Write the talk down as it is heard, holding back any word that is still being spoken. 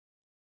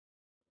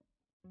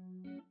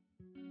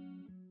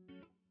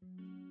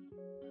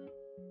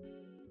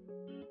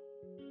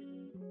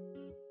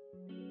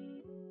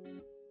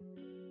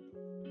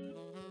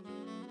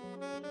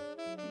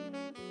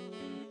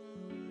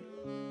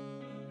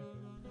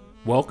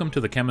Welcome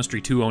to the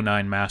Chemistry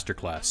 209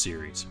 Masterclass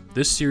series.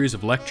 This series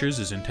of lectures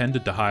is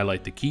intended to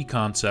highlight the key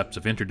concepts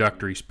of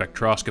introductory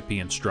spectroscopy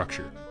and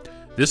structure.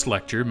 This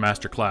lecture,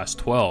 Masterclass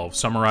 12,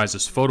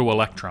 summarizes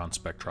photoelectron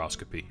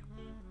spectroscopy.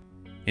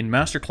 In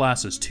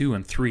Masterclasses 2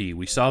 and 3,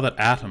 we saw that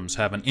atoms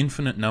have an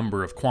infinite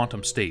number of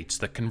quantum states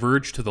that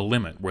converge to the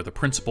limit where the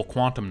principal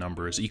quantum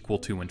number is equal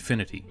to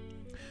infinity.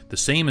 The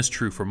same is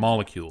true for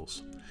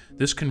molecules.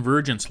 This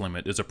convergence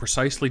limit is a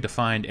precisely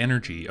defined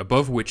energy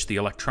above which the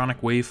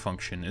electronic wave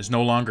function is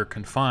no longer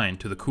confined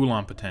to the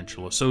Coulomb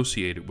potential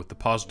associated with the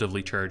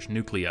positively charged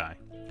nuclei.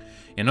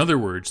 In other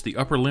words, the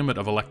upper limit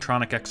of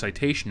electronic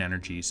excitation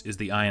energies is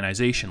the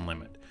ionization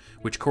limit,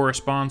 which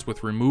corresponds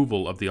with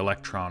removal of the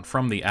electron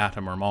from the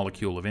atom or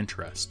molecule of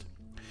interest.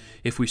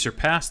 If we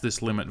surpass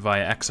this limit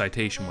via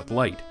excitation with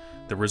light,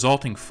 the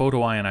resulting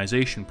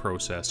photo-ionization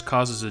process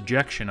causes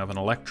ejection of an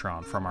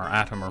electron from our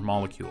atom or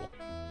molecule.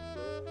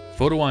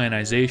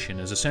 Photo-ionization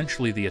is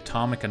essentially the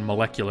atomic and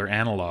molecular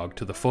analog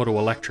to the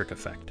photoelectric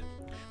effect.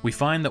 We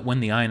find that when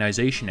the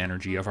ionization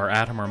energy of our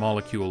atom or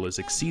molecule is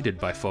exceeded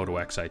by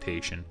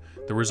photoexcitation,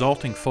 the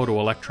resulting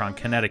photoelectron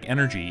kinetic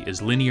energy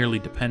is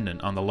linearly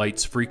dependent on the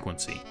light's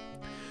frequency.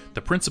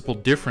 The principal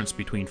difference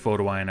between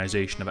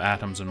photoionization of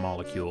atoms and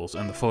molecules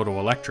and the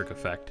photoelectric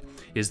effect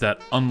is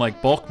that,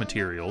 unlike bulk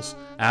materials,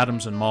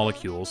 atoms and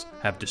molecules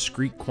have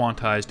discrete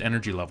quantized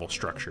energy level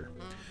structure.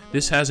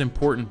 This has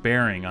important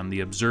bearing on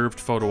the observed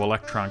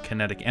photoelectron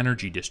kinetic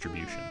energy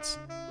distributions.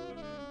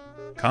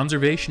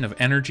 Conservation of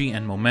energy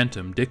and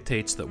momentum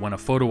dictates that when a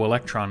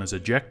photoelectron is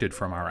ejected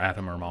from our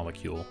atom or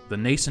molecule, the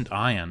nascent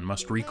ion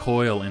must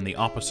recoil in the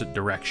opposite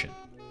direction.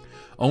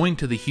 Owing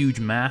to the huge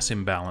mass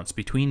imbalance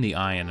between the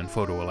ion and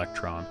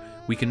photoelectron,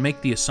 we can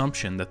make the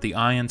assumption that the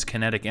ion's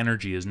kinetic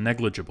energy is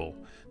negligible,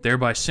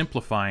 thereby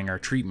simplifying our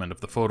treatment of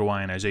the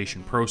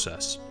photoionization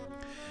process.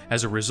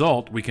 As a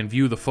result, we can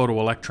view the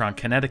photoelectron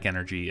kinetic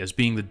energy as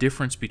being the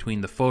difference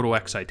between the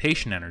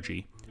photoexcitation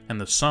energy and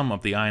the sum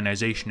of the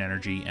ionization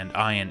energy and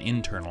ion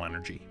internal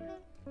energy.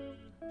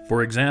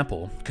 For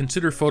example,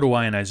 consider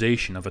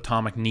photoionization of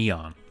atomic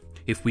neon.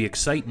 If we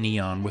excite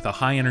neon with a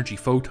high-energy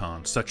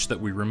photon such that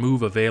we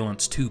remove a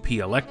valence 2p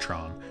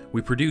electron,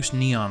 we produce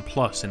neon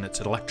plus in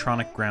its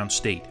electronic ground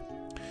state.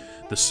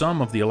 The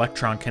sum of the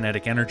electron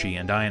kinetic energy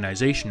and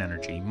ionization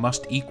energy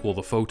must equal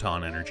the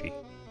photon energy.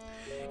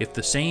 If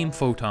the same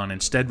photon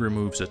instead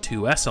removes a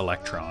 2s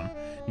electron,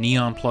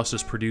 neon plus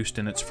is produced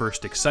in its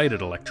first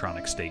excited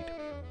electronic state.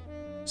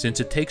 Since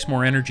it takes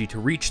more energy to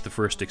reach the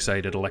first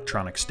excited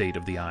electronic state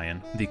of the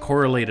ion, the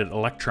correlated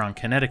electron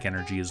kinetic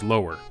energy is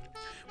lower.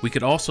 We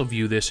could also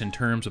view this in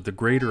terms of the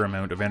greater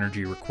amount of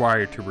energy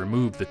required to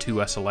remove the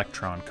 2s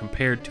electron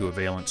compared to a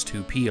valence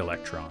 2p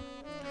electron.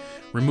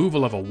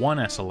 Removal of a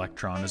 1s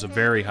electron is a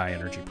very high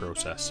energy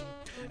process.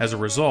 As a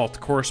result,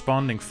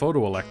 corresponding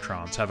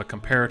photoelectrons have a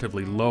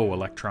comparatively low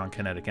electron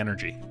kinetic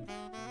energy.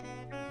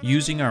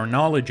 Using our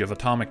knowledge of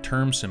atomic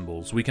term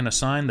symbols, we can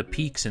assign the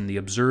peaks in the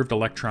observed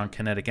electron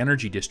kinetic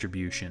energy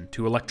distribution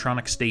to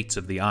electronic states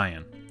of the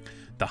ion.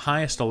 The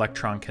highest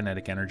electron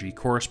kinetic energy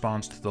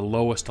corresponds to the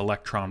lowest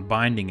electron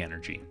binding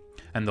energy,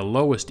 and the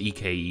lowest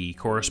EKE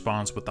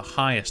corresponds with the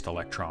highest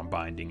electron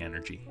binding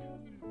energy.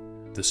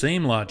 The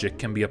same logic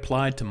can be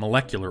applied to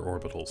molecular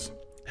orbitals.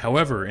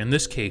 However, in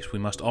this case we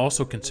must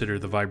also consider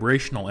the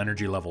vibrational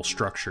energy level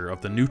structure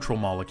of the neutral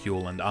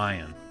molecule and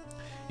ion.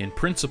 In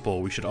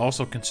principle, we should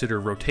also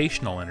consider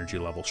rotational energy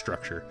level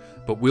structure,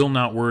 but we'll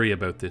not worry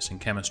about this in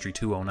Chemistry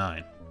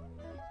 209.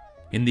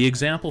 In the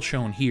example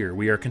shown here,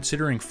 we are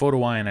considering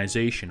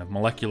photoionization of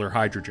molecular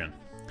hydrogen.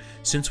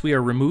 Since we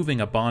are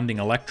removing a bonding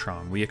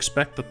electron, we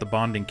expect that the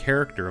bonding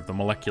character of the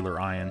molecular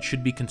ion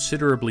should be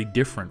considerably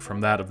different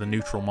from that of the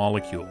neutral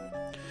molecule.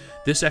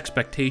 This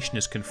expectation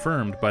is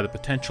confirmed by the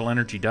potential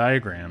energy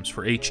diagrams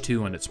for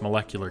H2 and its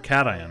molecular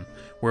cation,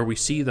 where we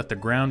see that the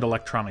ground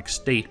electronic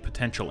state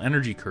potential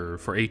energy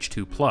curve for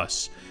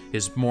H2+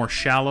 is more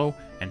shallow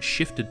and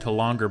shifted to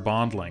longer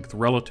bond length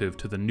relative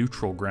to the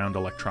neutral ground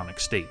electronic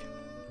state.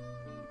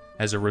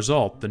 As a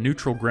result, the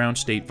neutral ground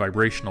state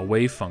vibrational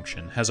wave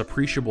function has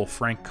appreciable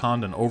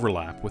Franck-Condon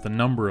overlap with a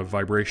number of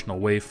vibrational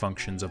wave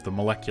functions of the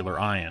molecular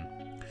ion.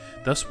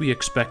 Thus we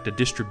expect a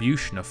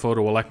distribution of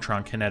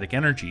photoelectron kinetic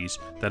energies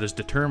that is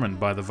determined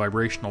by the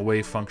vibrational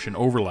wave function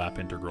overlap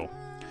integral.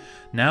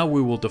 Now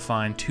we will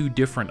define two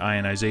different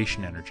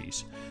ionization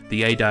energies,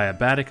 the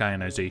adiabatic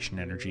ionization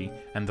energy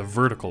and the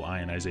vertical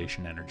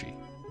ionization energy.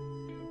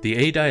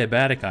 The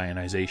adiabatic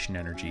ionization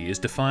energy is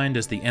defined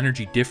as the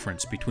energy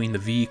difference between the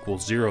V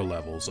equals 0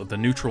 levels of the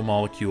neutral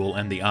molecule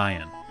and the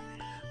ion.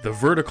 The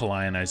vertical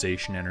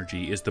ionization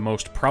energy is the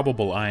most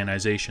probable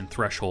ionization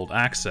threshold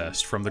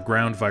accessed from the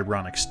ground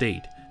vibronic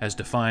state, as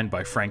defined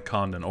by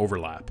Franck-Condon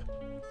overlap.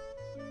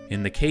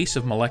 In the case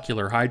of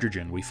molecular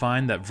hydrogen, we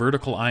find that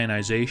vertical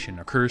ionization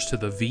occurs to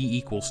the V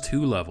equals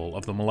 2 level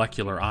of the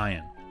molecular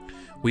ion.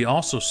 We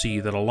also see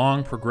that a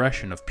long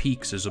progression of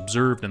peaks is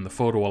observed in the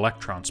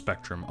photoelectron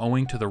spectrum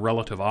owing to the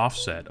relative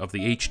offset of the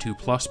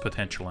H2+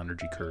 potential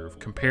energy curve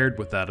compared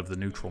with that of the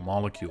neutral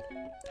molecule.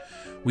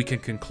 We can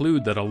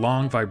conclude that a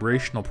long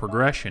vibrational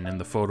progression in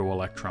the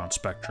photoelectron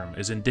spectrum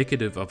is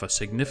indicative of a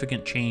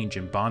significant change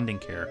in bonding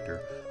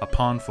character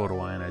upon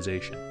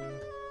photoionization.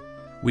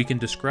 We can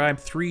describe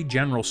three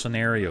general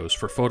scenarios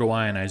for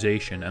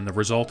photoionization and the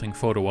resulting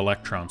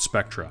photoelectron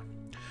spectra.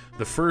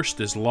 The first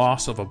is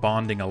loss of a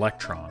bonding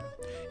electron.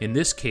 In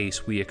this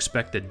case, we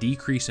expect a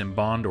decrease in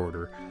bond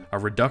order, a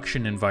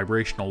reduction in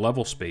vibrational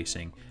level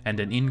spacing, and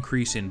an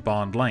increase in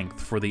bond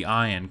length for the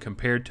ion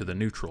compared to the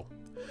neutral.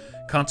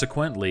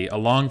 Consequently, a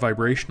long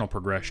vibrational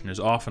progression is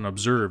often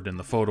observed in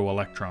the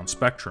photoelectron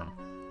spectrum.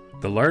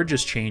 The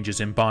largest changes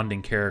in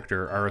bonding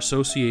character are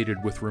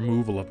associated with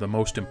removal of the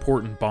most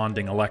important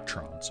bonding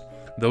electrons,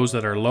 those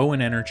that are low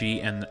in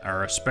energy and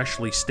are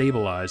especially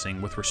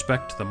stabilizing with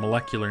respect to the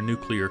molecular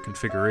nuclear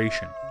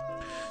configuration.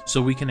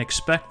 So we can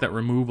expect that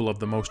removal of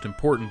the most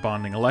important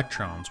bonding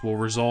electrons will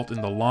result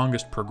in the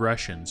longest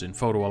progressions in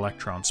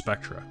photoelectron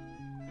spectra.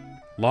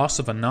 Loss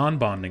of a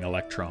non-bonding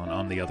electron,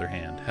 on the other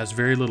hand, has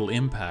very little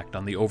impact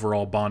on the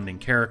overall bonding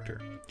character.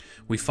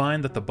 We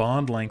find that the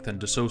bond length and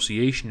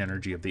dissociation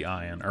energy of the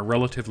ion are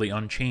relatively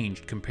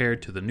unchanged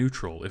compared to the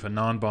neutral if a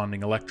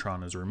non-bonding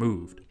electron is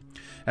removed.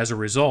 As a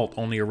result,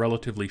 only a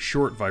relatively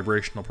short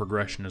vibrational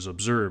progression is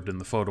observed in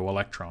the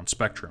photoelectron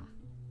spectrum.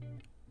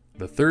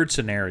 The third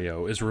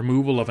scenario is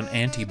removal of an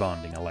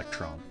antibonding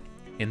electron.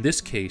 In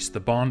this case, the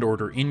bond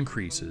order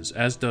increases,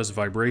 as does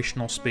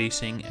vibrational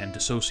spacing and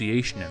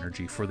dissociation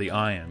energy for the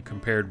ion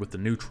compared with the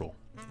neutral.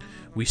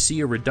 We see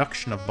a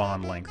reduction of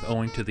bond length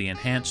owing to the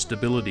enhanced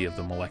stability of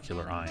the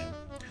molecular ion.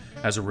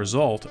 As a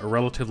result, a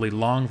relatively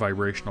long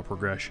vibrational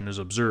progression is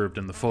observed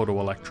in the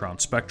photoelectron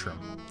spectrum.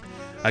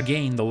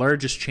 Again, the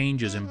largest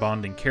changes in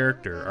bonding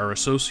character are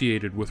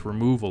associated with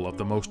removal of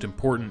the most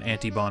important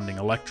antibonding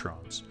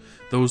electrons,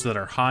 those that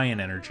are high in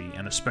energy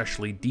and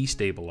especially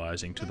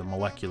destabilizing to the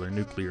molecular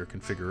nuclear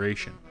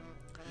configuration.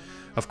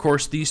 Of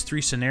course, these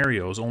three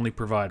scenarios only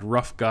provide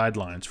rough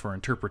guidelines for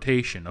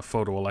interpretation of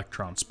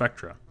photoelectron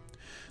spectra.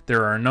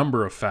 There are a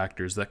number of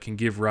factors that can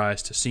give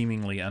rise to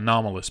seemingly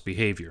anomalous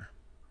behavior.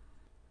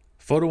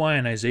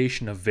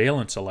 Photoionization of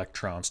valence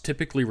electrons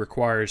typically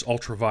requires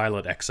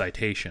ultraviolet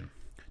excitation.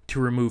 To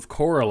remove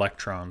core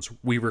electrons,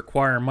 we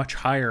require much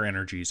higher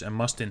energies and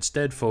must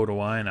instead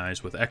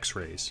photoionize with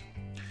X-rays.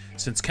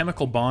 Since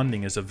chemical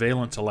bonding is a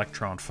valence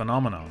electron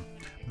phenomenon,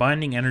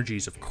 binding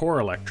energies of core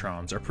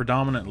electrons are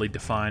predominantly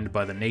defined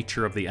by the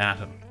nature of the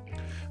atom.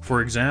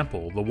 For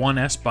example, the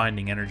 1s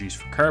binding energies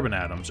for carbon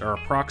atoms are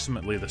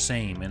approximately the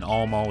same in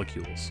all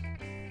molecules.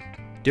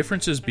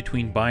 Differences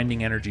between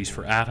binding energies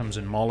for atoms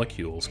and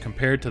molecules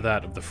compared to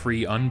that of the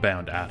free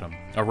unbound atom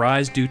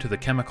arise due to the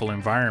chemical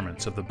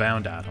environments of the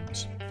bound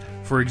atoms.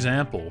 For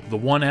example, the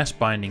 1s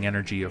binding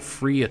energy of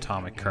free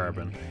atomic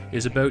carbon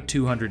is about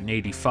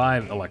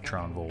 285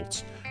 electron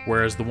volts,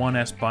 whereas the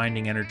 1s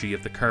binding energy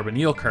of the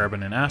carbonyl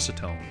carbon in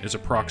acetone is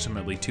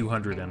approximately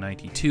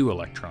 292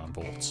 electron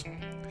volts.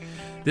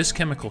 This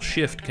chemical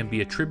shift can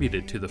be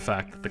attributed to the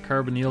fact that the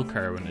carbonyl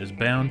carbon is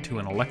bound to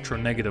an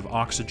electronegative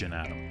oxygen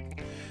atom.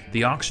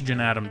 The oxygen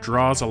atom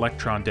draws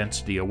electron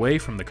density away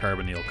from the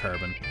carbonyl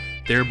carbon,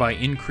 thereby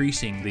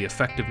increasing the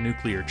effective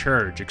nuclear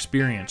charge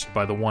experienced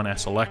by the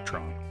 1s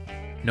electron.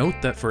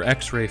 Note that for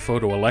X-ray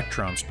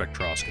photoelectron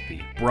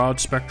spectroscopy, broad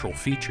spectral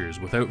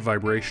features without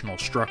vibrational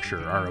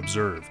structure are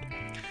observed.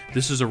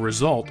 This is a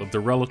result of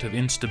the relative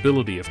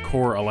instability of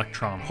core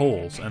electron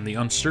holes and the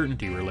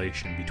uncertainty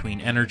relation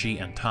between energy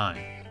and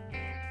time.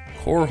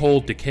 Core-hole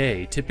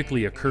decay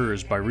typically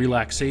occurs by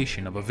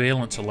relaxation of a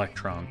valence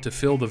electron to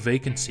fill the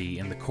vacancy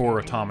in the core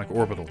atomic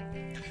orbital.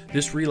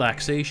 This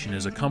relaxation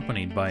is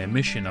accompanied by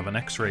emission of an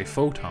X-ray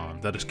photon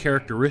that is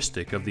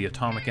characteristic of the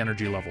atomic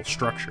energy level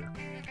structure.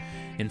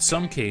 In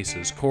some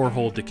cases,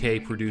 core-hole decay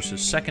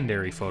produces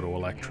secondary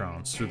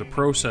photoelectrons through the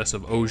process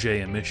of Auger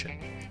emission.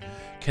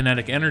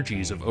 Kinetic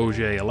energies of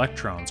Auger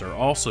electrons are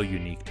also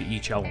unique to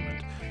each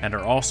element and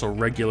are also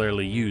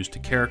regularly used to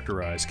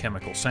characterize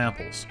chemical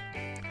samples.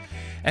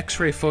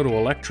 X-ray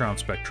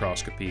photoelectron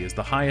spectroscopy is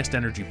the highest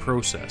energy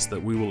process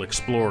that we will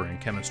explore in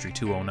Chemistry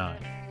 209.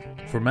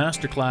 For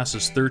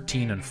Masterclasses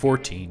 13 and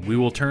 14, we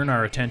will turn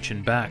our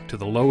attention back to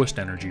the lowest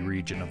energy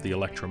region of the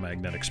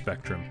electromagnetic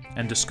spectrum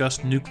and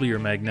discuss nuclear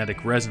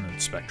magnetic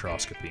resonance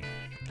spectroscopy.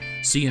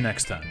 See you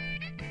next time.